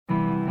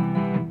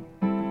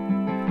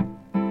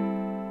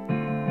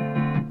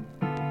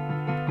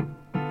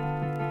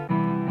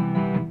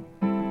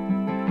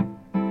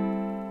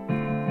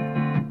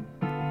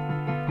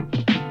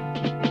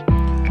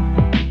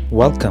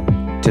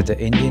Welcome to the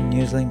Indian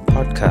Newslink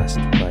podcast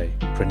by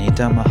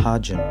Pranita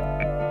Mahajan.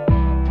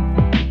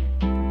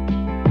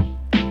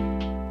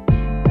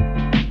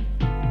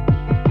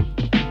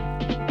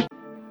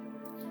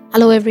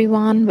 Hello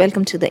everyone,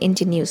 welcome to the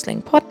Indian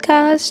Newslink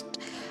podcast.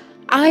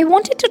 I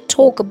wanted to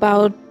talk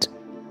about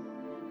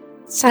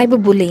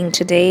cyberbullying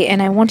today,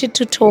 and I wanted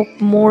to talk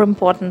more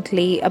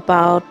importantly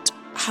about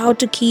how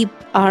to keep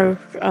our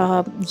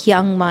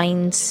young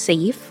minds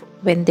safe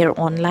when they're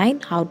online,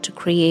 how to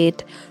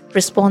create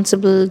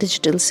responsible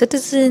digital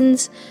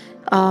citizens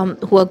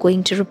who are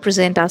going to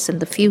represent us in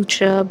the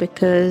future,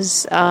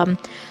 because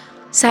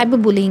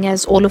cyberbullying,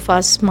 as all of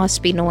us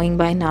must be knowing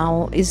by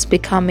now, is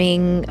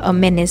becoming a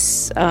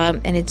menace,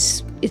 and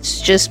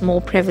it's just more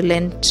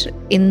prevalent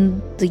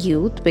in the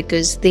youth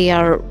because they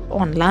are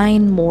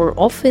online more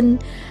often.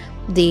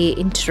 They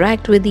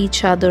interact with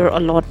each other a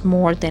lot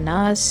more than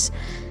us,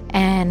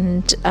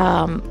 and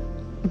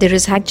there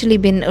has actually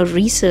been a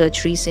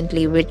research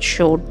recently which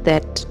showed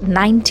that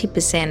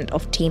 90%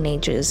 of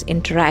teenagers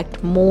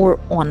interact more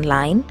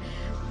online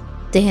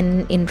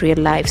than in real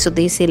life. So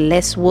they say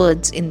less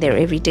words in their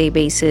everyday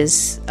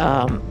basis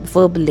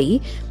verbally,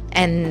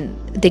 and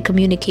they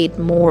communicate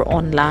more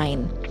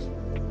online.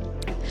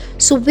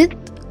 So with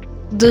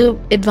the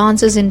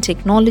advances in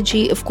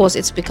technology, of course,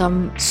 it's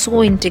become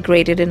so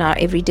integrated in our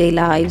everyday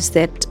lives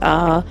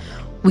that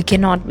we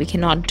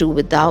cannot do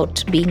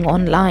without being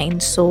online.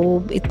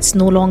 So it's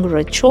no longer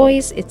a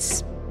choice,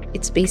 it's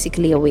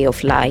basically a way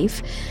of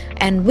life.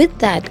 And with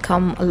that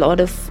come a lot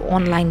of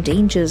online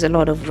dangers, a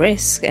lot of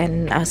risks,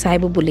 and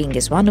cyberbullying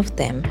is one of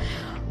them.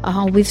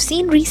 We've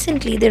seen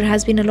recently there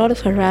has been a lot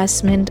of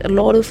harassment, a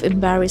lot of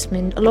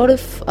embarrassment, a lot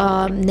of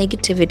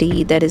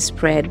negativity that is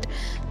spread.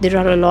 There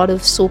are a lot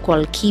of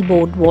so-called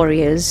keyboard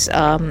warriors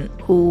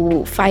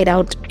who fight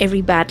out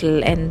every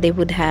battle, and they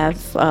would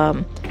have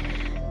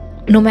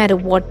no matter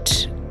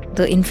what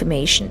the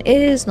information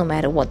is, no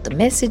matter what the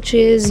message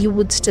is, you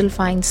would still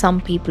find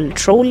some people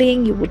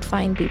trolling, you would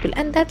find people,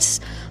 and that's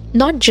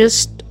not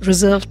just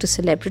reserved to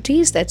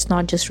celebrities, that's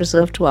not just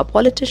reserved to our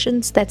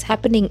politicians, that's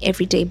happening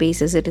everyday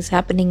basis. It is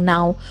happening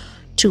now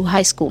to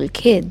high school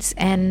kids.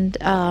 And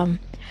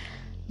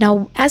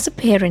now as a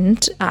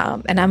parent,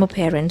 and I'm a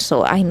parent,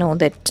 so I know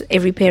that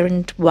every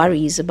parent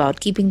worries about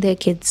keeping their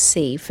kids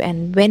safe.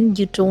 And when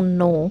you don't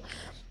know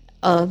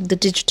the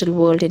digital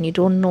world and you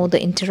don't know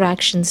the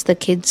interactions the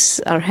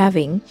kids are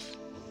having,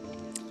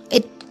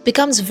 it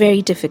becomes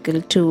very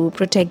difficult to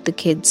protect the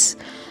kids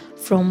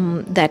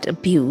from that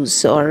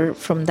abuse or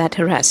from that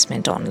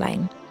harassment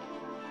online.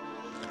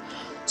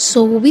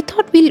 So we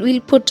thought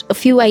we'll put a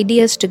few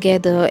ideas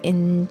together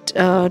and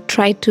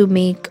try to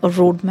make a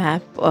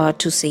roadmap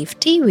to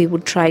safety. We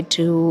would try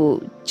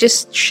to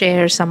just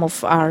share some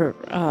of our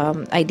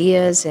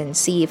ideas and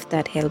see if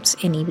that helps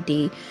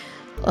anybody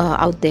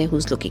out there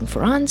who's looking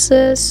for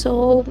answers.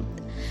 So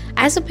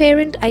as a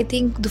parent, I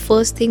think the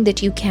first thing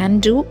that you can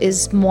do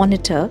is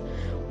monitor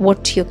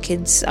what your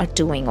kids are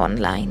doing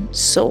online.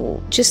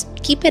 So just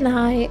keep an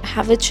eye,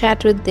 have a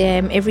chat with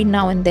them every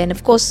now and then.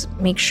 Of course,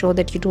 make sure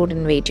that you don't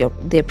invade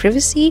their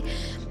privacy.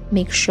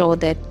 Make sure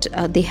that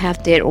they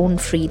have their own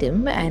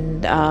freedom,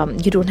 and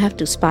you don't have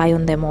to spy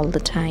on them all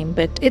the time.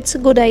 But it's a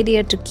good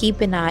idea to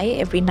keep an eye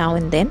every now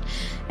and then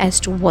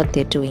as to what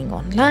they're doing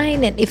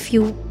online. And if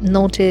you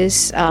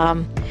notice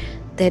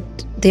that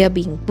they are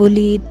being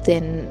bullied,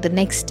 then the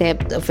next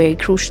step, a very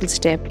crucial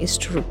step, is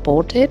to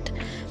report it.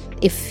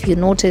 If you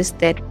notice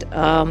that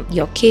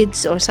your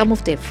kids or some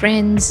of their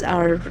friends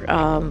are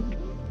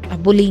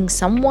bullying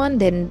someone,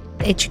 then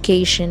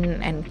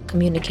education and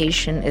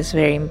communication is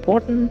very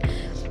important.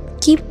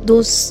 Keep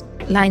those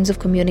lines of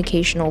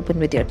communication open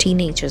with your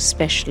teenagers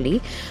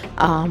especially.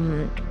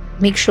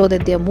 Make sure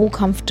that they're more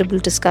comfortable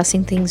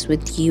discussing things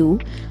with you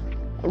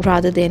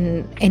rather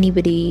than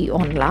anybody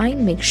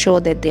online. Make sure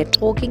that they're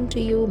talking to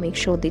you. Make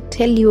sure they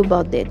tell you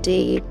about their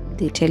day.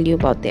 They tell you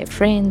about their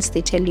friends.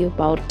 They tell you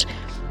about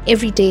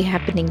everyday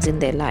happenings in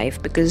their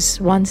life, because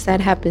once that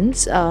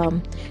happens,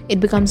 it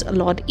becomes a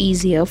lot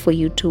easier for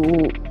you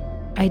to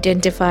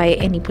identify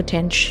any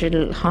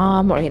potential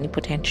harm or any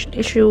potential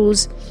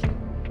issues,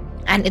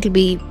 and it'll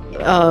be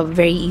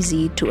very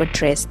easy to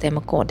address them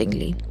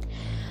accordingly.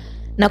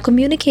 Now,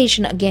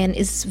 communication again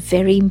is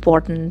very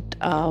important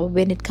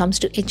when it comes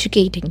to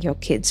educating your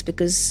kids,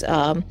 because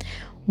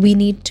we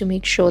need to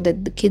make sure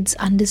that the kids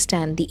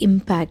understand the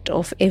impact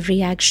of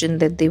every action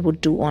that they would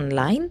do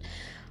online.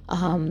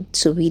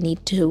 So we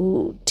need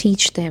to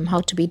teach them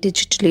how to be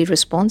digitally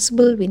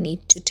responsible. We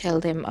need to tell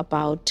them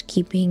about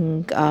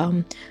keeping,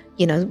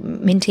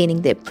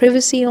 maintaining their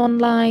privacy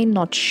online,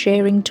 not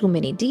sharing too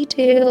many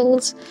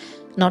details,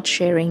 not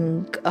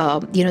sharing,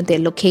 their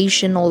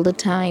location all the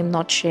time,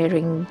 not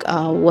sharing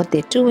what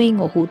they're doing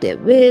or who they're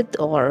with,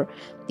 or,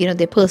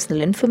 their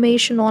personal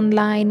information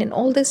online. And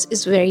all this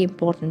is very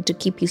important to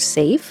keep you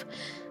safe,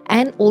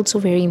 and also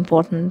very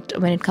important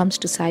when it comes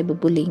to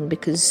cyberbullying,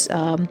 because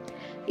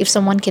if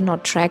someone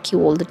cannot track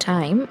you all the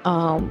time,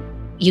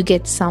 you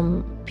get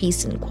some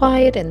peace and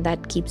quiet, and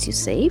that keeps you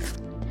safe.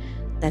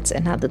 That's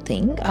another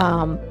thing.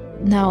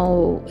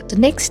 Now, the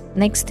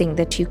next thing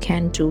that you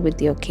can do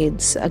with your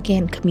kids,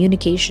 again,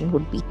 communication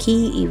would be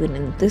key even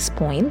in this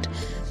point.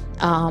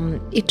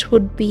 It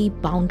would be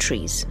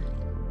boundaries.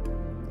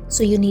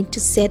 So you need to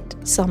set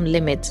some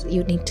limits,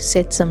 you need to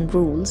set some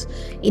rules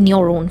in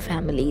your own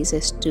families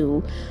as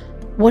to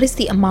what is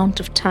the amount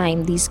of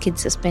time these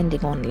kids are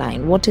spending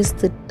online, what is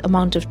the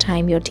amount of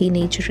time your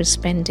teenager is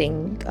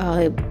spending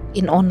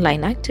in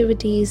online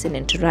activities, in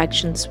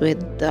interactions with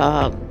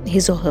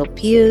his or her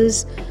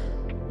peers.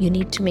 You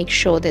need to make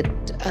sure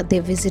that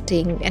they're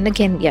visiting, and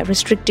again,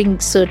 restricting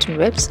certain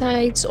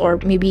websites, or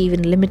maybe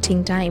even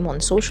limiting time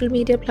on social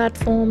media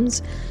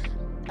platforms,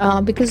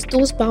 because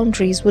those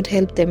boundaries would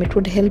help them. It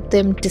would help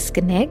them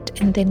disconnect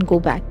and then go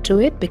back to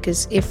it,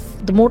 because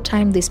if the more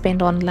time they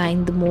spend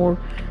online, the more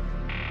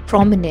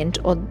prominent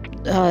or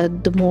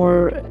the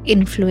more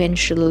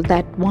influential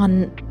that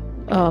one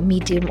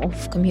medium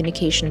of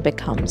communication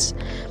becomes.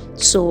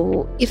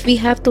 So if we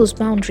have those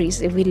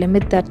boundaries, if we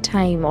limit that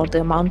time or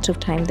the amount of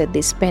time that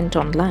they spend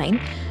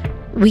online,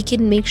 we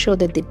can make sure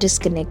that they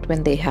disconnect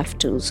when they have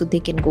to. So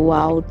they can go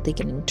out, they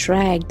can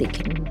interact, they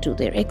can do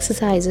their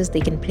exercises, they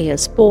can play a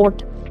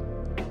sport.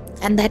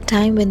 And that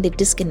time when they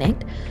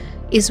disconnect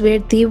is where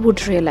they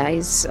would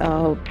realize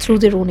through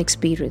their own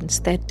experience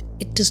that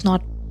it does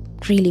not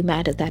really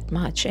matter that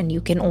much, and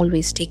you can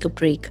always take a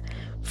break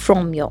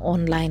from your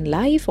online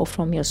life or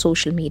from your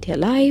social media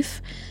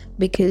life,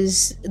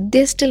 because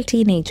they're still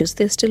teenagers,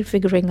 they're still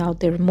figuring out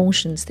their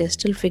emotions, they're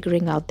still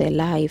figuring out their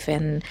life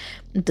and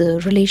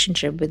the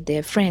relationship with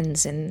their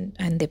friends and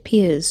their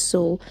peers.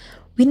 So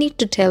we need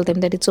to tell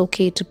them that it's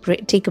okay to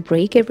take a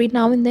break every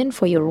now and then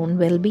for your own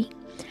well-being.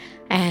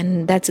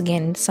 And that's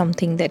again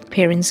something that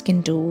parents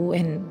can do,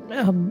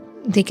 and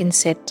they can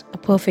set a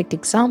perfect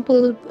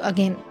example.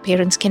 Again,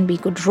 parents can be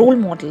good role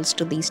models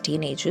to these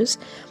teenagers.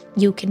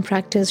 You can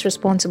practice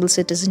responsible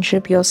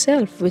citizenship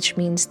yourself, which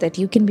means that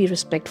you can be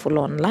respectful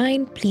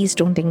online. Please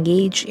don't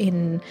engage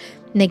in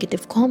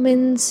negative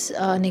comments,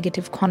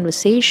 negative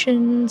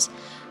conversations.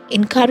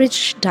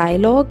 Encourage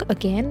dialogue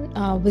again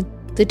with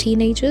the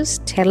teenagers.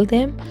 Tell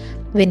them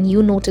when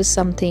you notice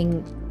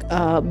something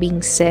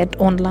being said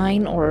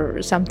online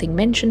or something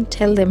mentioned,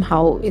 tell them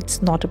how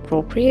it's not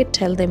appropriate,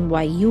 tell them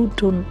why you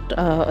don't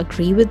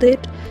agree with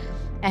it,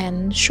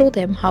 and show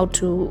them how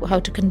to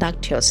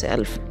conduct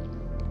yourself.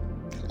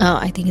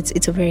 I think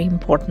it's a very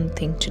important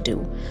thing to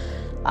do.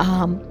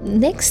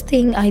 Next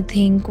thing I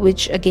think,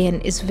 which again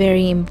is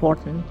very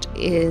important,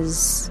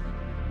 is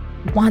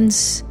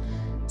once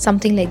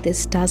something like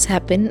this does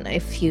happen,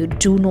 if you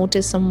do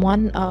notice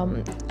someone,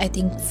 I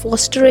think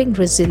fostering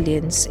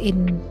resilience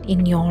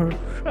in your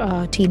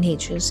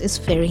teenagers is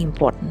very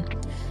important.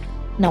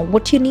 Now,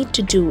 what you need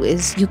to do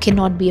is, you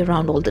cannot be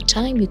around all the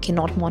time, you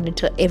cannot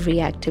monitor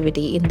every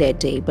activity in their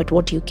day, but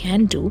what you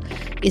can do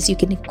is you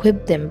can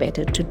equip them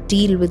better to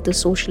deal with the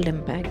social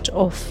impact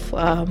of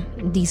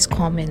these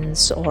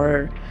comments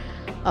or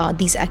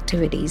these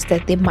activities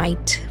that they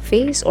might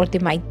face or they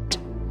might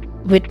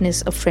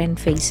witness a friend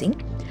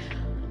facing.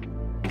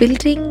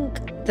 Building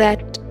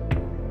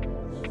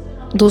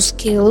those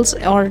skills,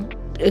 or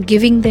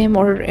giving them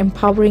or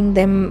empowering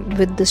them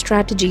with the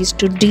strategies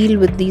to deal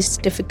with these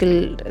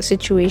difficult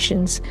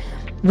situations,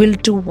 will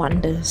do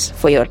wonders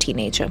for your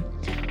teenager.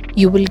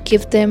 You will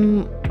give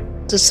them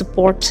the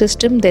support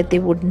system that they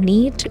would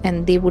need,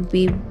 and they would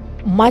be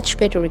much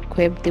better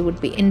equipped, they would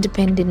be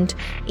independent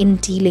in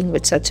dealing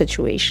with such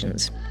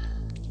situations.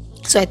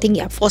 So I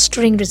think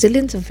fostering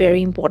resilience is a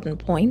very important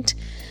point.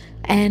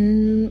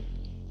 And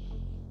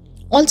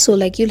also,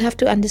 you'll have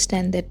to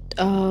understand that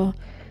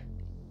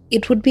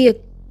it would be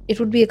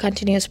a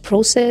continuous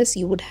process.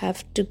 You would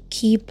have to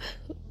keep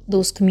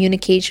those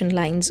communication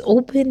lines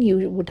open.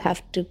 You would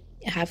have to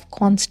have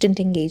constant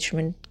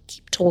engagement,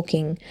 keep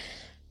talking,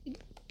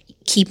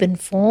 keep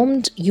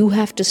informed. You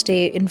have to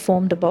stay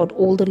informed about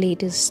all the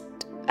latest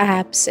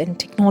apps and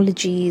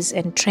technologies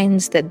and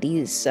trends that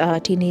these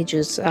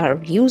teenagers are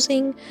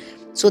using,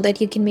 so that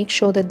you can make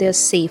sure that they're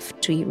safe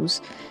to use.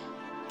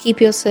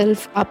 Keep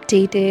yourself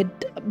updated.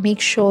 Make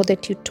sure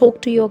that you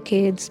talk to your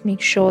kids. Make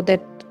sure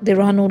that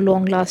there are no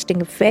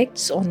long-lasting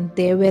effects on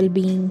their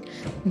well-being.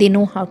 They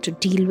know how to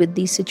deal with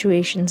these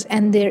situations,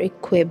 and they're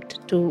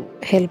equipped to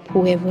help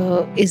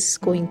whoever is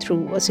going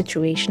through a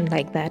situation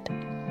like that.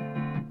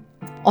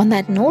 On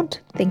that note,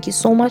 thank you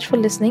so much for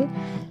listening.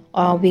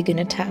 We're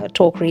going to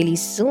talk really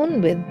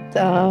soon with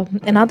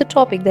another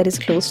topic that is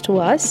close to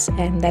us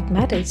and that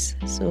matters.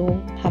 So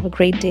have a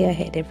great day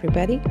ahead,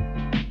 everybody.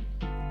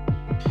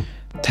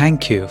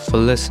 Thank you for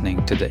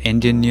listening to the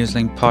Indian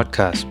Newslink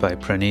podcast by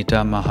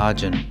Pranita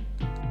Mahajan.